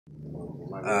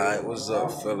Alright, what's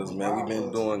up, fellas, man? We've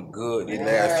been doing good these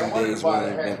last few days.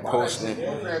 We've been posting.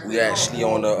 We actually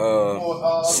on a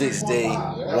 6-day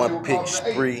one-pick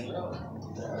spree.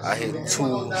 I hit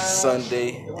 2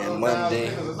 Sunday and Monday,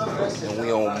 and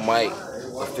we on Mike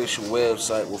official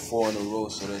website with 4 in a row,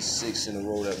 so that's 6 in a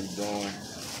row that we doing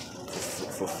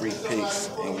for free picks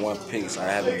and one picks. I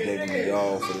haven't given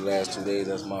y'all for the last 2 days.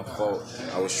 That's my fault.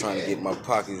 I was trying to get my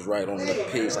pockets right on the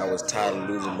picks. I was tired of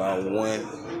losing by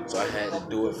 1, so I had to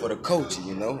do it for the coaching,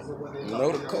 you know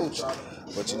the coach.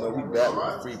 But we back with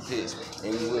the free picks,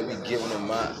 and we will be giving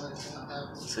them out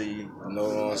to you. You know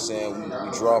what I'm saying? We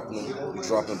dropping them. We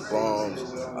dropping bombs.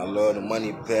 I love the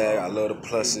money bag. I love the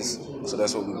pluses. So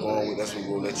that's what we're going with. That's what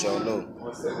we're gonna let y'all know.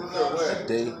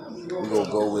 Today we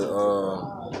gonna go with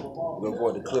we'll go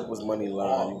with the Clippers money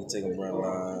line. You can take a run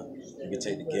line. You can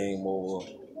take the game over.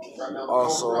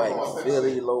 Also, like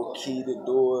Philly, low key to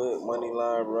do it. Money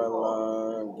line, run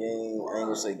line, game. I ain't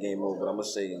gonna say game over, but I'm gonna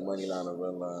say money line and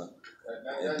run line.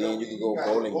 And then you can go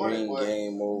Bowling Green,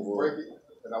 game over.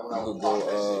 You could go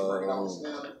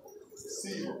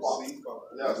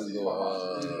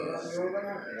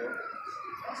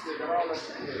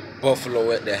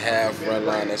Buffalo at the half run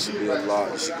line. That should be a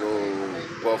lot. You should go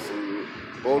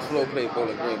Buffalo play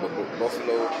Bowling Green, but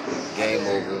Buffalo game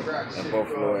over and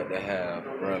Buffalo at the half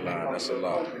run line. That's a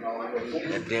lot.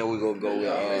 And then we gonna go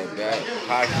with back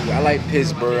hockey. I like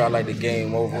Pittsburgh. I like the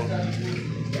game over.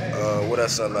 What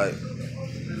else I like?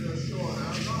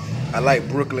 I like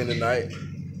Brooklyn tonight.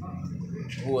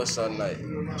 Who else I like?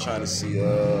 Trying to see.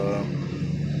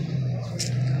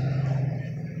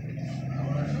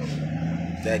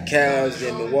 That Cavs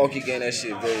and Milwaukee game, that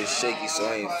shit very shaky, so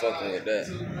I ain't fucking with that.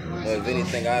 But if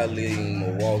anything, I leave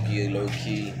Milwaukee low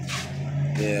key.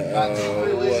 Then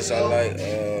who else I like?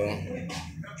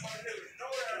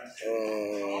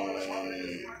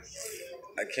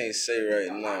 I can't say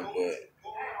right now, but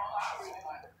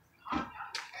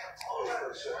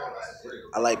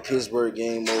I like Pittsburgh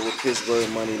game over, Pittsburgh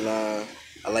money line.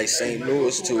 I like St.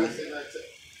 Louis too.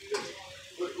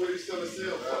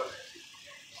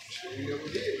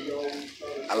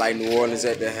 I like New Orleans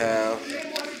at the half.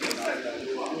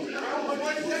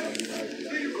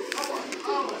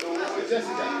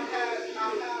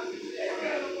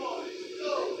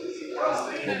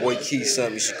 My boy Keith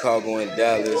sent me Chicago and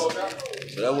Dallas.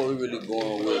 So that's what we really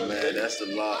going with, man. That's the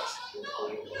locks.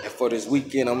 And for this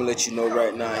weekend, I'm going to let you know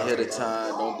right now ahead of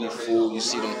time. Don't be fooled. You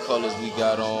see them colors we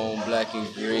got on, black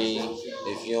and green.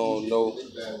 If you don't know,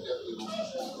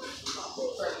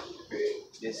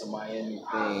 it's a Miami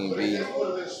thing, B.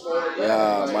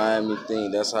 Yeah, Miami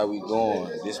thing. That's how we going.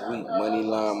 This week, money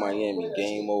line Miami.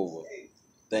 Game over.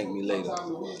 Thank me later.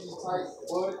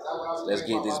 Let's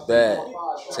get this bag.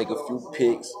 Take a few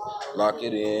picks. Lock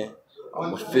it in.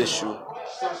 I'm official.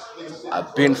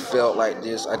 I've been felt like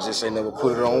this. I just ain't never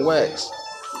put it on wax.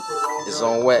 It's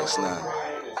on wax now.